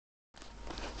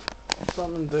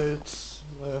Family Dudes,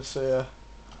 Lewis here,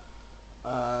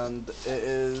 and it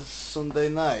is Sunday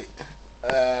night.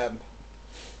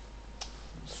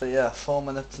 So yeah, 4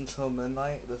 minutes until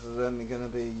midnight. This is only going to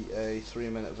be a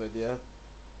 3-minute video.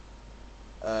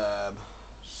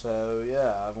 So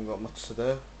yeah, I haven't got much to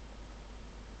do.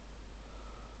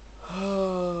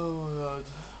 Oh my god,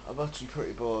 I'm actually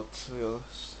pretty bored, to be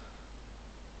honest.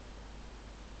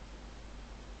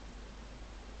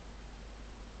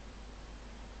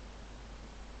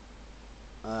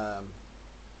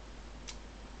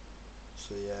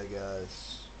 So yeah,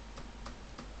 guys,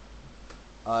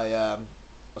 I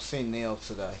seen Neil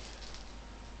today,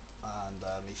 and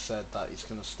he said that he's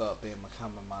gonna start being my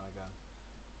cameraman again.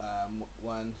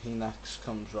 When he next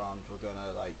comes round, we're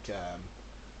gonna like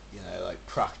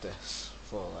practice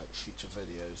for like future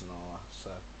videos and all that.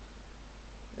 So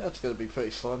yeah, it's gonna be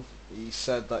pretty fun. He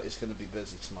said that he's gonna be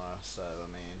busy tomorrow, so I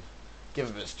mean, give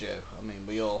him his due. I mean,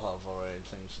 we all have our own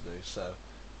things to do, so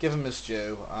give him his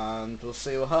due, and we'll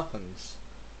see what happens.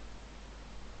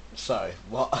 Sorry,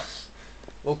 what?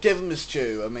 We'll give him his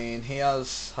due. I mean, he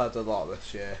has had a lot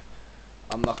this year.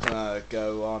 I'm not gonna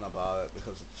go on about it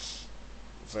because it's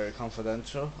very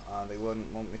confidential, and they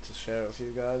wouldn't want me to share it with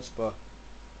you guys. But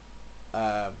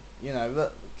you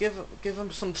know, give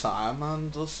him some time,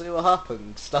 and we'll see what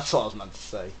happens. That's what I was meant to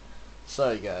say.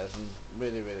 Sorry, guys, I'm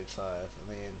really tired.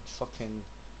 I mean, fucking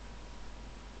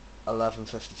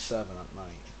 11:57 at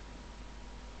night.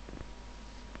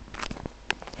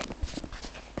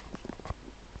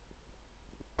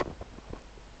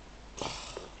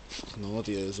 The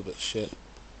audio is a bit shit.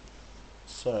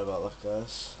 Sorry about that,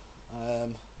 guys.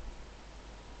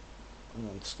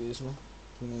 Excuse me.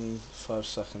 Give me 5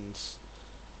 seconds.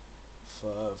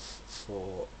 5,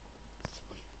 4,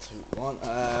 3, 2, 1.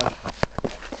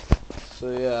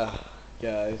 So yeah,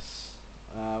 guys.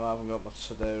 I haven't got much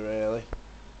to do really.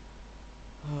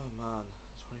 Oh man,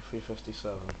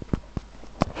 23:57.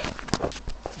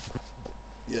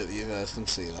 Yeah, you guys can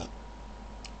see that.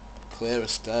 Clear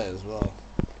as day as well.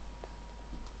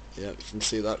 Yeah, you can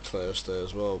see that clear as day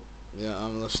as well. Yeah,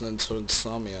 I'm listening to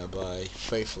Insomnia by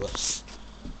Faithless.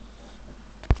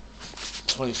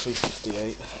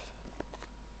 23:58.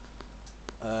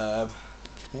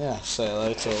 Yeah, say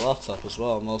hello to a laptop as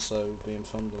well. I'm also being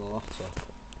filmed on a laptop.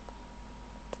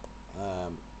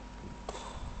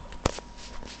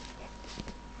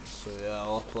 So yeah,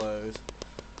 I'll upload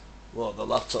the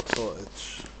laptop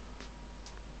footage.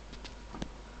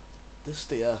 This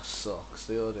DS sucks.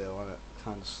 The audio on it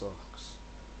kind of sucks.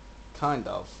 Kind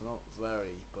of, not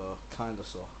very, but kind of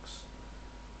sucks.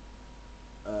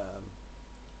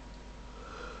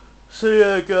 So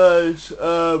yeah, guys.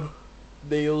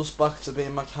 Neil's back to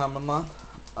being my cameraman.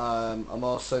 I'm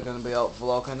also going to be out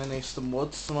vlogging in Eastern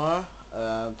Woods tomorrow.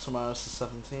 Tomorrow's the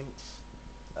 17th.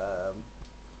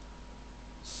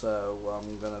 So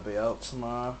I'm going to be out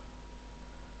tomorrow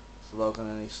vlogging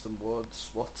in Eastern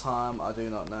Woods. What time, I do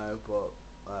not know, but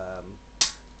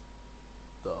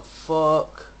the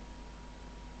fuck?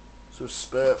 Is there a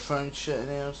spirit phone shit in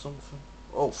here or something?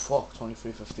 Oh fuck,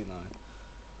 23:59.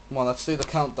 Come on, let's do the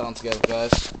countdown together,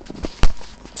 guys,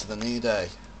 to the new day.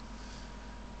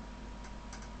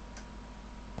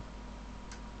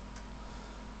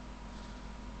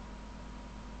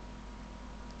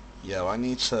 Yeah, I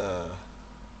need to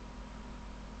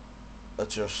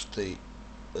adjust the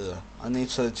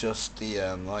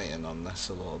lighting on this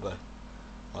a little bit,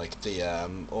 like the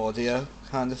audio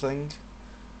kind of thing,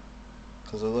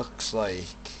 because it looks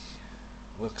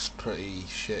pretty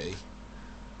shitty.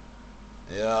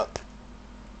 Yeah,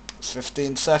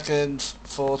 15 seconds,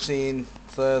 14,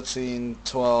 13,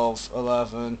 12,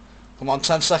 11, come on,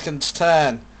 10 seconds,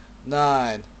 10,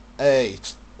 9,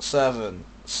 8, 7,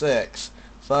 6,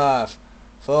 5,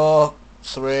 4,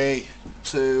 3,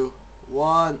 2,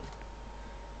 1.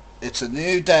 It's a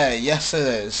new day, yes it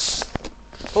is.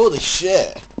 Holy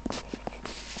shit.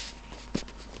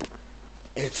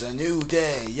 It's a new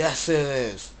day, yes it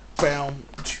is. Boom,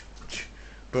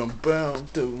 boom, boom,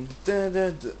 boom, da da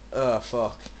da. Oh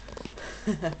fuck.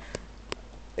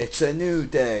 It's a new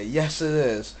day, yes it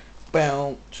is.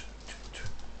 Boom,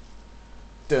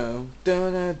 dum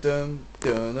dum dum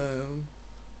dum dum.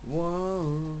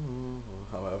 Whoa.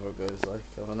 However it goes, like,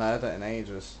 I haven't heard it in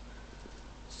ages.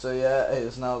 So yeah, it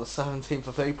is now the 17th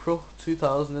of April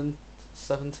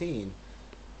 2017.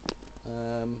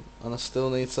 And I still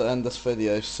need to end this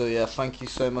video. So yeah, thank you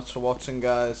so much for watching,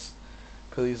 guys.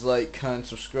 Please like, comment,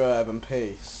 subscribe, and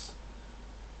peace.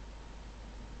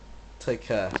 Take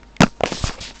care.